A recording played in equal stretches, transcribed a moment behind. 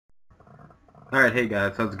Alright, hey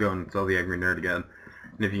guys, how's it going? It's the Angry Nerd again.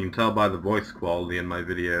 And if you can tell by the voice quality in my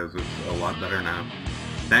videos, it's a lot better now.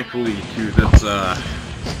 Thankfully, to this,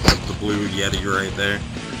 the blue Yeti right there,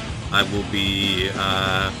 I will be,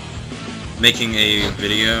 making a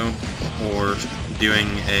video, or doing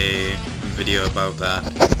a video about that.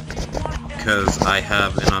 Because I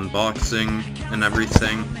have an unboxing and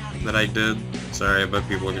everything that I did. Sorry about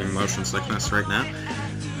people getting motion sickness right now.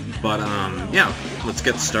 But, yeah, let's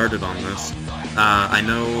get started on this. I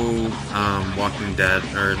know, Walking Dead,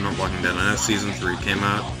 or not Walking Dead, I know Season 3 came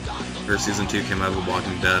out, or Season 2 came out of The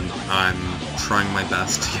Walking Dead. I'm trying my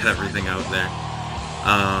best to get everything out there.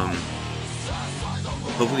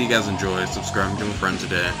 Hopefully you guys enjoy, subscribe to a friend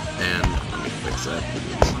today, and let me fix that.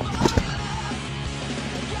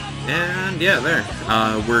 And, yeah, there.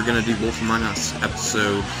 We're gonna do Wolf Among Us,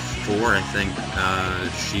 Episode 4, I think,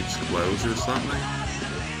 Sheep's Clothes or something.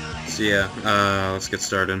 So yeah, let's get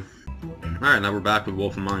started. Alright, now we're back with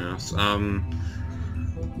Wolf Among Us.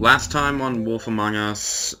 Last time on Wolf Among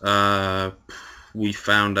Us, we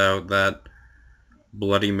found out that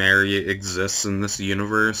Bloody Mary exists in this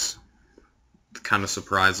universe. Kind of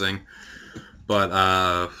surprising.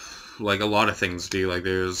 But, like a lot of things do, like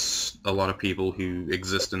there's a lot of people who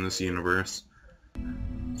exist in this universe.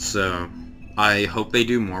 So, I hope they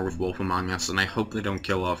do more with Wolf Among Us, and I hope they don't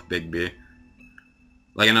kill off Big B.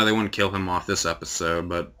 Like, I know they wouldn't kill him off this episode,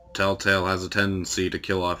 but Telltale has a tendency to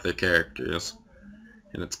kill off their characters.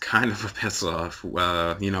 And it's kind of a piss-off,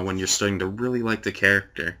 you know, when you're starting to really like the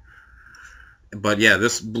character. But yeah,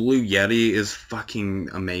 this Blue Yeti is fucking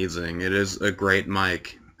amazing. It is a great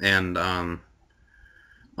mic. And,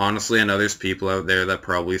 honestly, I know there's people out there that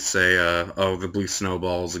probably say, oh, the Blue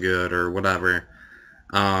Snowball's good, or whatever.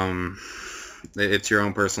 It's your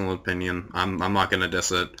own personal opinion. I'm not gonna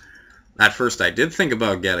diss it. At first I did think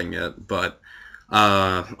about getting it, but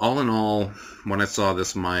all in all, when I saw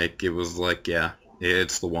this mic, it was like, yeah,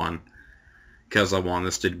 it's the one. Because I want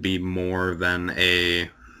this to be more than a,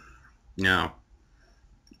 you know,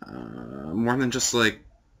 more than just like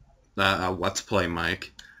a Let's Play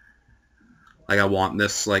mic. Like, I want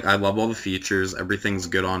this, like, I love all the features, everything's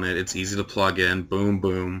good on it, it's easy to plug in, boom,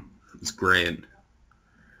 boom, it's great.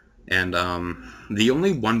 And, the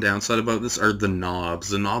only one downside about this are the knobs.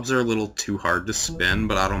 The knobs are a little too hard to spin,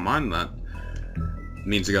 but I don't mind that. It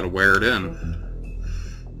means you gotta wear it in.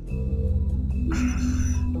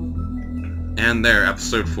 And there,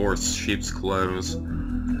 Episode 4, Sheep's Clothes.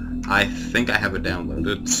 I think I have it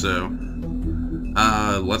downloaded, so,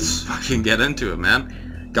 let's fucking get into it,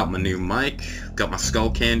 man. Got my new mic, got my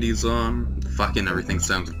skull candies on, fucking everything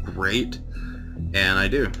sounds great, and I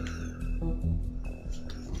do.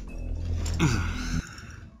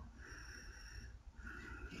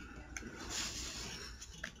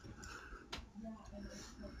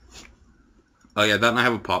 Oh yeah, that and I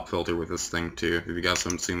have a pop filter with this thing too, if you guys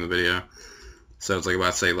haven't seen the video. So it's like if I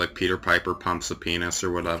say like Peter Piper pumps a penis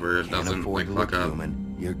or whatever, it doesn't like fuck up.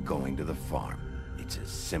 Human, you're going to the farm. It's as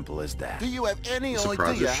simple as that. Do you have any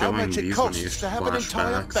Surprised idea they're how much showing it these when costs you to have an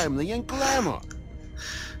entire flashbacks. family in glamour?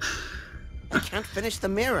 I can't finish the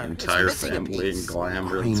mirror. Entire it's missing a family in piece.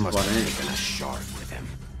 glamour, He it's must have funny. taken a shard with him.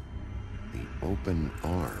 The open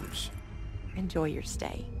arms. Enjoy your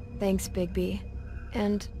stay. Thanks, Bigby.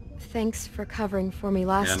 And thanks for covering for me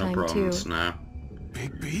last Yeah, no time, problems, too. no.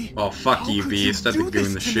 Bigby? Oh, fuck How you, could Beast. you I'd be do this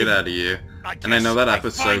goon the to shit me? out of you. And I know that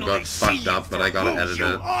episode got fucked up, but I gotta edit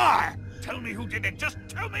it. Tell me who did it. Just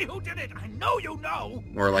tell me who did it. I know you know.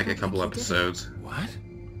 Or like a couple episodes. What?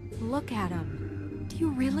 Look at him. Do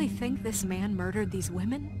you really think this man murdered these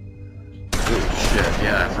women? Holy shit,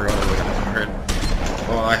 yeah, I forgot about that part.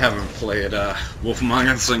 Well, I haven't played, Wolf Among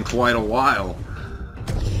Us in quite a while.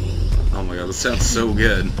 Oh my god, this sounds so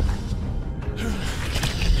good.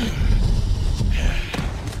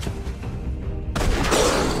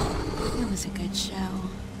 It was a good show,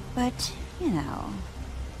 but, you know...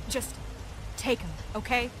 Just take him,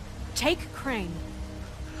 okay? Take Crane.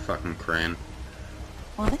 Fucking Crane.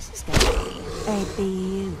 Well, this is gonna be a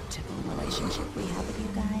beautiful relationship we have with you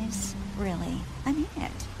guys. Really, I mean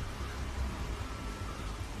it.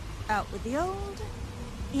 Out with the old,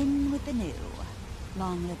 in with the new.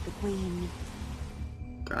 Long live the Queen.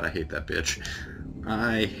 God, I hate that bitch.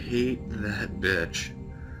 I hate that bitch.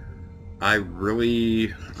 I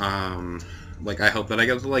really, like, I hope that I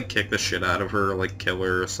get to, like, kick the shit out of her, or, like, kill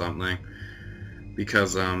her or something.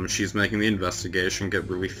 Because, she's making the investigation get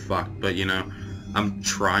really fucked, but, you know, I'm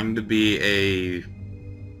trying to be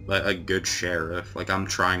a good sheriff. Like, I'm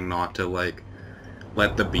trying not to, like,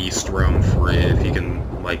 let the beast roam free, if you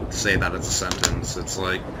can, like, say that as a sentence. It's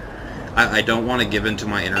like, I don't want to give in to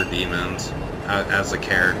my inner demons as a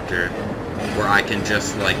character. where I can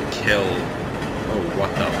just, like, kill... Oh, what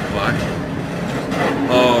the fuck?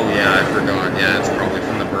 Oh, yeah, I forgot. Yeah, it's probably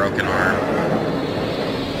from the broken arm.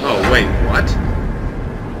 Oh, wait, what?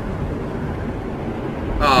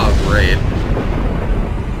 Oh, great.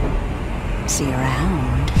 See you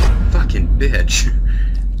around. Fucking bitch.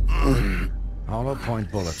 Hollow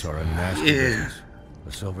point bullets are a nasty Yeah. business.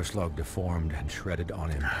 The silver slug deformed and shredded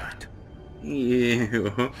on impact.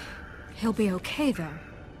 Ew. He'll be okay, though.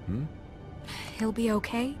 Hmm? He'll be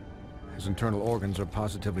okay? His internal organs are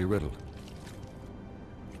positively riddled.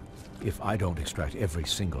 If I don't extract every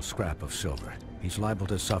single scrap of silver, he's liable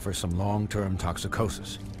to suffer some long-term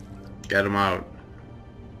toxicosis. Get him out.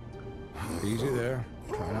 Easy there.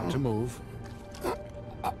 Try not to move.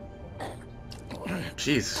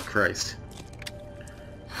 Jesus Christ.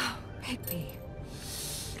 Baby.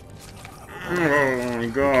 Oh my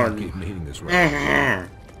Can't god. keep needing this right.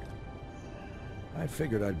 I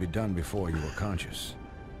figured I'd be done before you were conscious,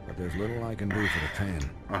 but there's little I can do for the pain.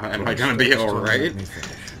 Am I gonna be alright? Let me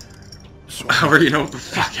finish. I already know what the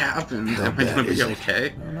fuck happened. Am I gonna be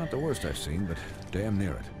okay? Well, not the worst I've seen, but damn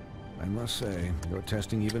near it. I must say, you're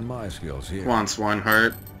testing even my skills here. Come on,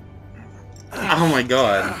 Swinehart. Oh my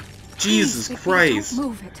god. Jesus Please, baby, Christ. Don't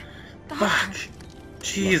move it. Doctor. Fuck.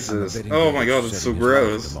 Jesus. I'm Oh my betting god, he's it's so setting his life at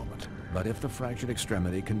gross. the moment. But if the fractured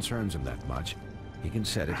extremity concerns him that much, he can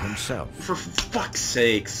set it himself. For fuck's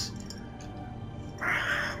sakes.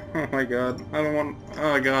 Oh my god. I don't want...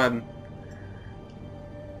 Oh god.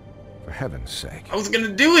 For heaven's sake. I was gonna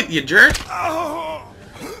do it, you jerk! See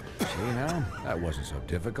now? That wasn't so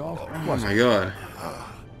difficult, Oh was my it? god.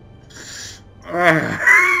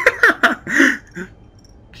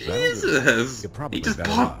 Jesus! You're probably He just better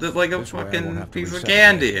popped off. it like a This way I won't fucking have to piece of reset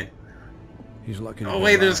candy. He's lucky to Oh be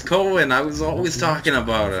wait, there's alive. Cohen. I was It won't always be talking much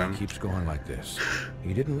about if him. He keeps going like this.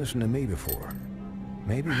 He didn't listen to me before.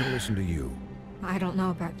 Maybe he'll listen to you. I don't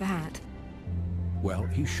know about that. Well,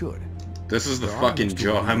 he should. This is the There are fucking things to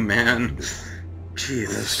job, do. man.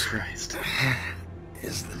 Jesus Christ.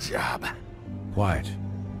 Is the job. Quiet.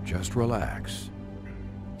 Just relax.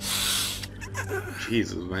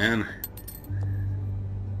 Jesus, man.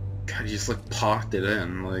 God, you just like popped it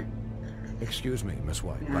in, like... Excuse me, Miss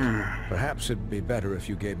White, but perhaps it'd be better if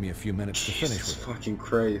you gave me a few minutes to finish Jesus with it. fucking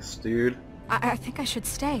Christ, dude. I think I should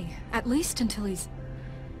stay. At least until he's...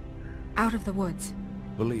 out of the woods.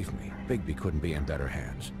 Believe me, Bigby couldn't be in better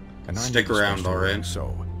hands. And I Stick need the around, special alright? ring,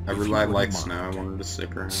 so I if you really wouldn't like Snow. I mind. wanted to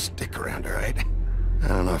stick around. Stick around, alright? I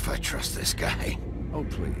don't know if I trust this guy. Oh,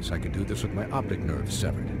 please, I could do this with my optic nerve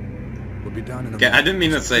severed. We'll be done in a Okay, I minute, didn't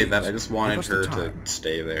mean to so say please, that. I just give wanted us the her to time.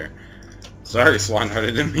 stay there. Sorry, Swanheart. I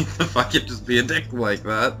didn't mean to fucking just be a dick like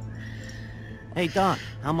that. Hey, Doc,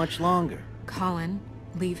 how much longer? Colin,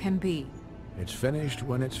 leave him be. It's finished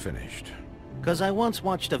when it's finished. 'Cause I once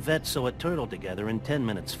watched a vet sew a turtle together in 10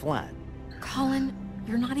 minutes flat. Colin,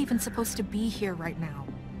 you're not even supposed to be here right now.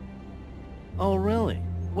 Oh, really?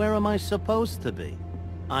 Where am I supposed to be?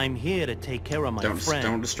 I'm here to take care of my friend.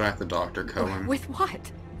 Don't distract the doctor, Cohen. With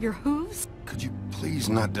what? Your hooves? Could you please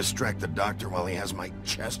not distract the doctor while he has my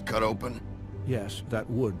chest cut open? Yes, that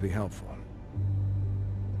would be helpful.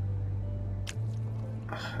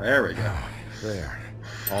 There we go. There.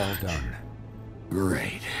 All done.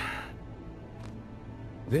 Great.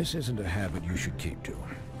 This isn't a habit you should keep to.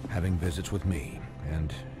 Having visits with me.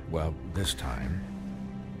 And, well, this time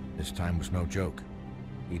was no joke.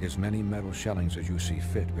 Eat as many metal shellings as you see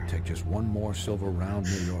fit, but take just one more silver round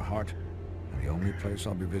near your heart, and the only place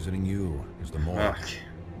I'll be visiting you is the morgue. Fuck.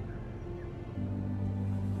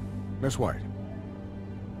 Miss White.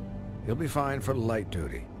 He'll be fine for light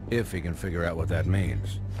duty, if he can figure out what that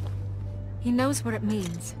means. He knows what it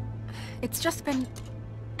means. It's just been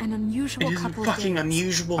an unusual It isn't couple of fucking days.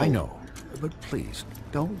 unusual. I know, but please,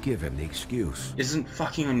 don't give him the excuse. It isn't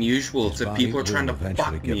fucking unusual. His It's that body people are trying to will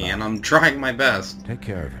eventually fuck give me, up. and I'm trying my best Take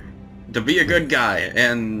care of him. to be a good guy,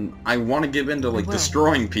 and I want to give in to, like, will.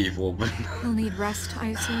 destroying people, but... He'll need rest, I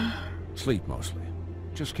assume. Sleep mostly.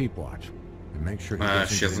 Just keep watch. And make sure he Ah,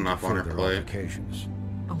 doesn't she get has into enough on her further plate. altercations.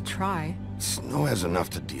 I'll try. Snow has enough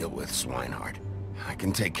to deal with, Swinehart. I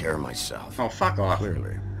can take care of myself. Oh, fuck off.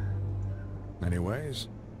 Clearly. Anyways,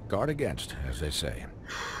 guard against, as they say.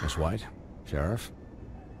 Miss White, Sheriff,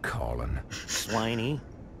 Colin. Swiney.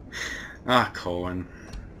 Ah, Cohen.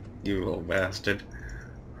 You little bastard.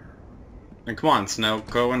 And come on, Snow.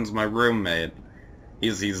 Cohen's my roommate.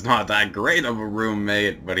 He's not that great of a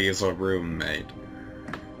roommate, but he's a roommate.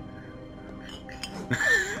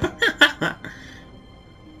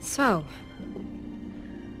 So,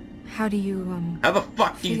 how do you, How the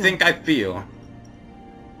fuck do you Feel. think I feel?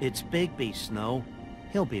 It's Bigby, Snow.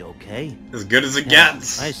 He'll be okay. As good as it Yeah,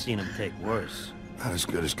 gets. I seen him take worse. Not as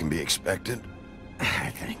good as can be expected, I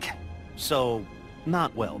think. So,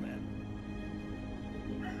 not well then.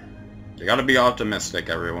 You gotta be optimistic,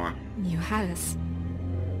 everyone. You had us...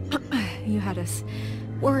 you had us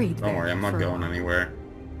worried. Don't worry, I'm not going anywhere.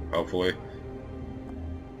 Hopefully.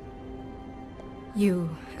 You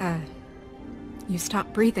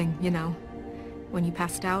stopped breathing, you know, when you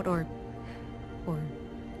passed out or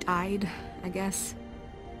died, I guess.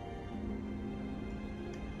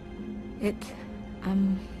 It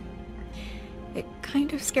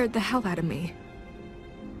kind of scared the hell out of me.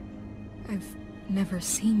 I've never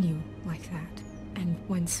seen you like that. And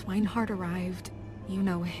when Swinehart arrived, you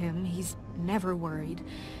know him, he's never worried.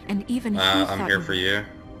 And even he thought I'm here for you.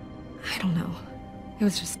 I don't know. It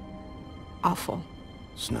was just awful.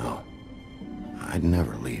 Snow, I'd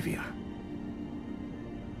never leave you.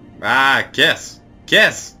 Ah, kiss!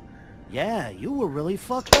 Kiss! Yeah, you were really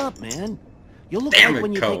fucked up, man. You look Damn like it,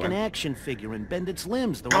 when you take Cohen. an action figure and bend its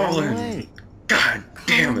limbs the wrong Colin! way. God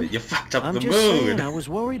damn it, you fucked up I'm the just mood! saying, I was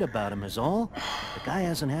worried about him is all. The guy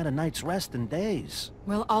hasn't had a night's rest in days.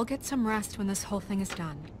 We'll all get some rest when this whole thing is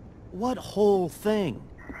done. What whole thing?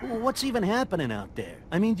 What's even happening out there?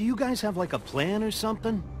 I mean, do you guys have like a plan or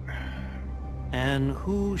something? And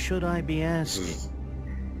who should I be asking?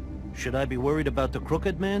 Should I be worried about the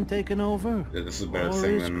Crooked Man taking over? Yeah, this is a better or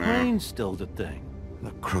thing is than Crane still the thing?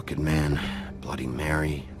 The Crooked Man, Bloody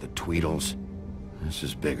Mary, the Tweedles. This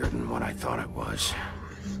is bigger than what I thought it was.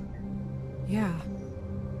 Yeah.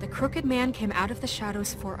 The Crooked Man came out of the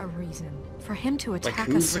shadows for a reason. For him to Like, attack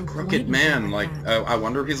who's us the so Crooked blatantly Man? Like, that. I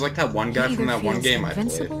wonder if he's like that one guy He from either that one feels game I played.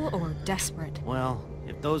 invincible or desperate. Well,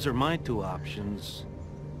 if those are my two options,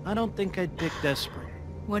 I don't think I'd pick desperate.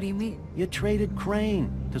 What do you mean? You traded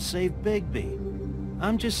Crane to save Bigby.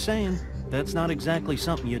 I'm just saying, that's not exactly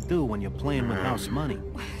something you do when you're playing with house money.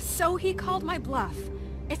 So he called my bluff.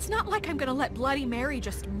 It's not like I'm gonna let Bloody Mary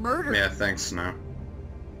just murder Yeah, him. thanks, Snow.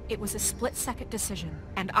 It was a split-second decision,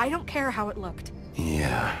 and I don't care how it looked.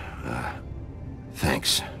 Yeah,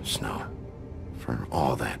 thanks, Snow, for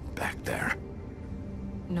all that back there.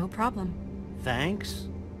 No problem. Thanks?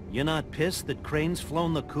 You're not pissed that Crane's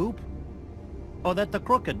flown the coop? Or that the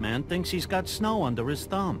Crooked Man thinks he's got Snow under his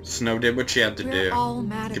thumb? Snow did what she had to We're do. all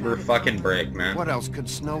mad Give her a about it. fucking break, man. What else could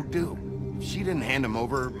Snow do? If she didn't hand him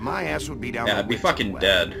over, my ass would be down Yeah, the I'd be witch's fucking well.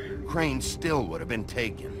 dead. Crane still would have been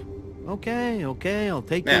taken. Okay, I'll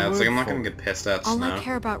take your Yeah, it's word like I'm not for gonna it. get pissed at All Snow. I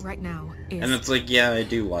care about right now is And it's like, yeah, I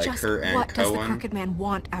do like just her and what does the Cohen, Crooked Man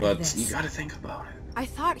want out but of this? you gotta think about it. I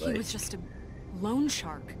thought he like- was just a loan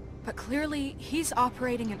shark, but clearly he's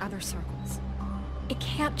operating in other circles. It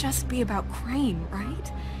can't just be about Crane,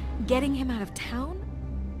 right? Getting him out of town?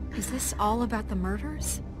 Is this all about the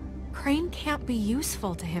murders? Crane can't be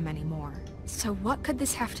useful to him anymore. So what could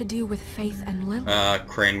this have to do with Faith and Lily?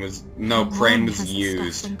 Crane was... How No, long Crane has was this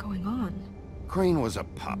used. stuff been going on? Crane was a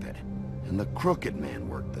puppet, and the Crooked Man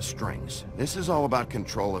worked the strings. This is all about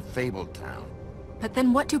control of Fabletown. But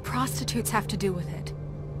then what do prostitutes have to do with it?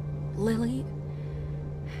 Lily?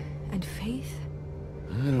 And Faith?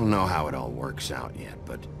 I don't know how it all works out yet,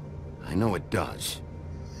 but I know it does.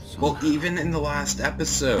 Well, Somehow. even in the last The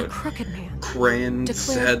episode, Crooked Man. Crane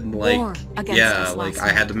declared said, war like, against yeah, us like, last I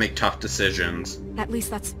had night. to make tough decisions. At least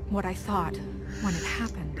that's what I thought when it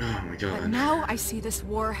happened. Oh my But god. now I see this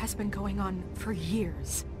war has been going on for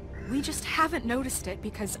years. We just haven't noticed it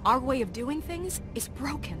because our way of doing things is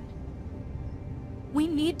broken. We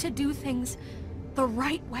need to do things the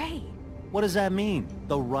right way. What does that mean,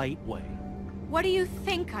 the right way? What do you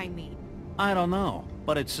think I mean? I don't know,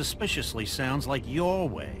 but it suspiciously sounds like your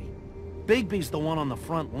way. Bigby's the one on the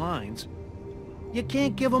front lines. You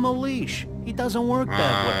can't give him a leash. He doesn't work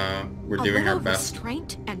that way. We're A doing our little best.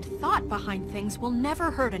 restraint and thought behind things will never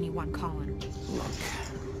hurt anyone, Colin. Look,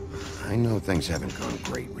 I know things haven't gone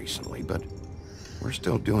great recently, but we're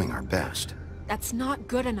still doing our best. That's not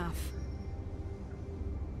good enough.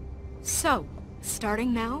 So,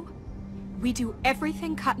 starting now, we do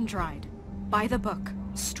everything cut and dried. By the book,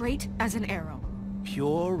 straight as an arrow.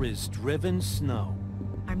 Pure as driven snow.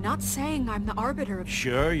 I'm not saying I'm the arbiter of...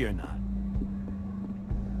 Sure you're not.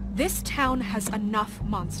 This town has enough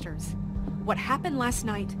monsters. What happened last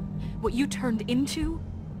night, what you turned into,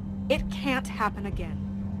 it can't happen again.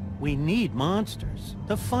 We need monsters.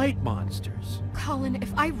 To fight monsters. Colin,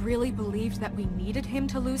 if I really believed that we needed him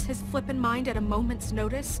to lose his flippin' mind at a moment's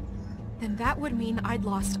notice, then that would mean I'd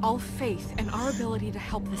lost all faith in our ability to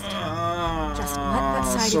help this town. Just let that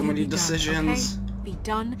side so of you many be decisions. done, okay? Be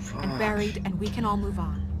done and buried, and we can all move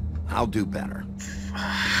on. I'll do better.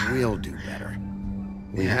 We'll do better.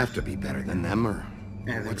 We have to be better than them, or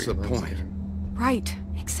Yeah, what's the everyone's point? Right,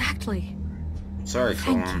 exactly. Sorry,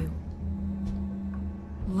 Thank Colin.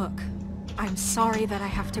 you. Look, I'm sorry that I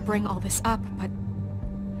have to bring all this up, but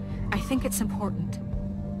I think it's important.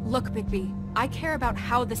 Look, Bigby, I care about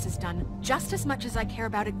how this is done just as much as I care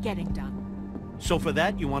about it getting done. So for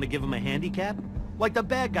that, you want to give him a handicap? Like the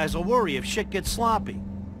bad guys will worry if shit gets sloppy.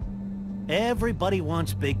 Everybody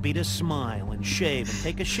wants Bigby to smile and shave and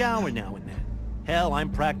take a shower now and then. Hell, I'm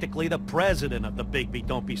practically the president of the Bigby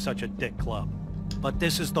Don't Be Such a Dick Club. But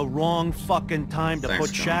this is the wrong fucking time to Thanks,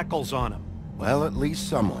 put Colin. shackles on him. Well, at least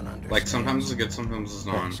someone understands. Like, sometimes it's good, sometimes it's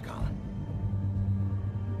not. Thanks, Colin.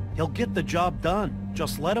 He'll get the job done.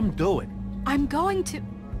 Just let him do it. I'm going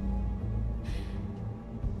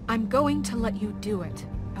to let you do it,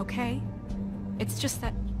 okay? It's just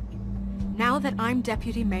that now that I'm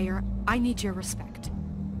deputy mayor, I need your respect.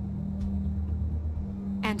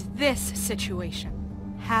 And this situation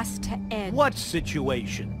has to end. What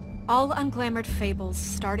situation? All unglamored fables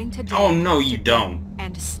starting today. Oh, no, you don't.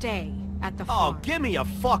 And stay at the Oh, farm. give me a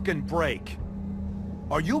fucking break.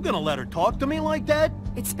 Are you gonna let her talk to me like that?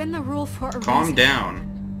 It's been the rule for a reason. Calm down.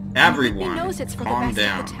 And Everyone, Bigby knows it's for calm the best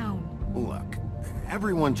down. of the town. Look,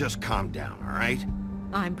 everyone just calm down, all right?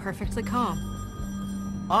 I'm perfectly calm.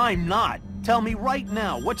 I'm not. Tell me right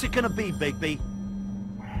now, what's it gonna be, Bigby?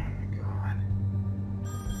 God.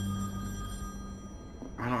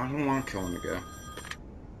 I don't want to kill him again.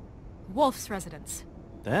 Wolf's residence.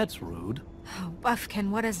 That's rude. Oh,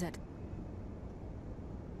 Buffkin, what is it?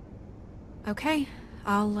 Okay,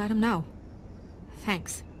 I'll let him know.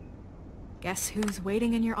 Thanks. Guess who's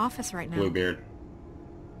waiting in your office right now? Bluebeard.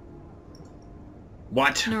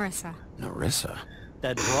 What? Narissa. Narissa?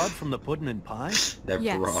 That broad from the pudding and pie? That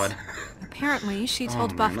Yes. broad. Apparently, she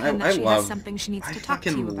told Oh, Buffkin man, that she has something she needs to talk to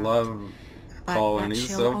you fucking about. love But Colin. that He's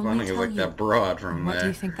she'll so only funny. He's tell like you. that broad from What do you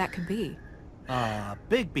there. think that could be?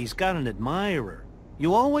 Bigby's got an admirer.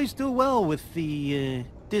 You always do well with the,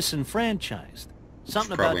 disenfranchised.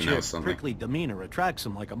 Something Probably about your knows something. prickly demeanor attracts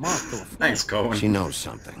him like a moth to a flame. Thanks, Colin. She knows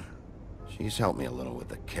something. She's helped me a little with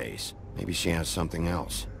the case. Maybe she has something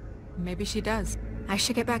else. Maybe she does. I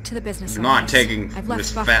should get back to the business. Not office. taking I've left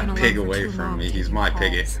this Buffkin fat alone pig for away too from long me. He's taking my calls.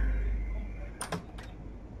 piggy.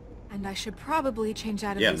 And I should probably change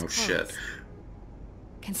out of Yeah, these no clothes. shit.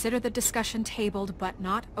 Consider the discussion tabled, but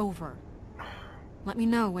not over. Let me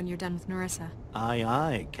know when you're done with Narissa. Aye,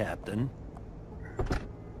 aye, Captain.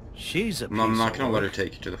 She's a piece I'm not of gonna let her work.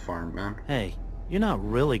 take you to the farm, man. Hey, you're not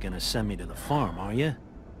really gonna send me to the farm, are you?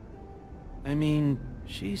 I mean,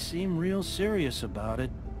 she seemed real serious about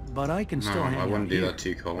it, but I can still No, hang I out wouldn't do here, that to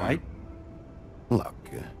you, Colin. right? Look,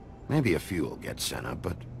 maybe a few will get sent up,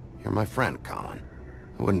 but you're my friend, Colin.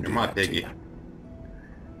 I wouldn't You're do my that to piggy. you.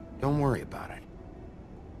 Don't worry about it.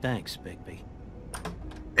 Thanks, Bigby.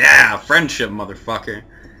 Yeah, friendship, motherfucker.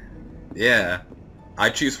 Yeah, I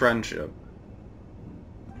choose friendship.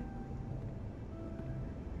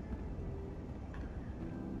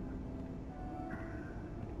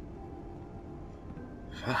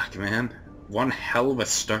 Fuck, man. One hell of a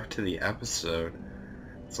start to the episode.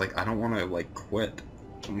 It's like, I don't want to, like, quit.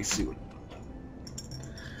 Let me see what...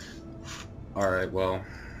 Alright, well,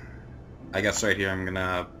 I guess right here I'm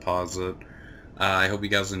gonna pause it. I hope you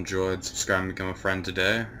guys enjoyed. Subscribe and become a friend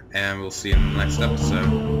today, and we'll see you in the next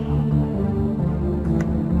episode.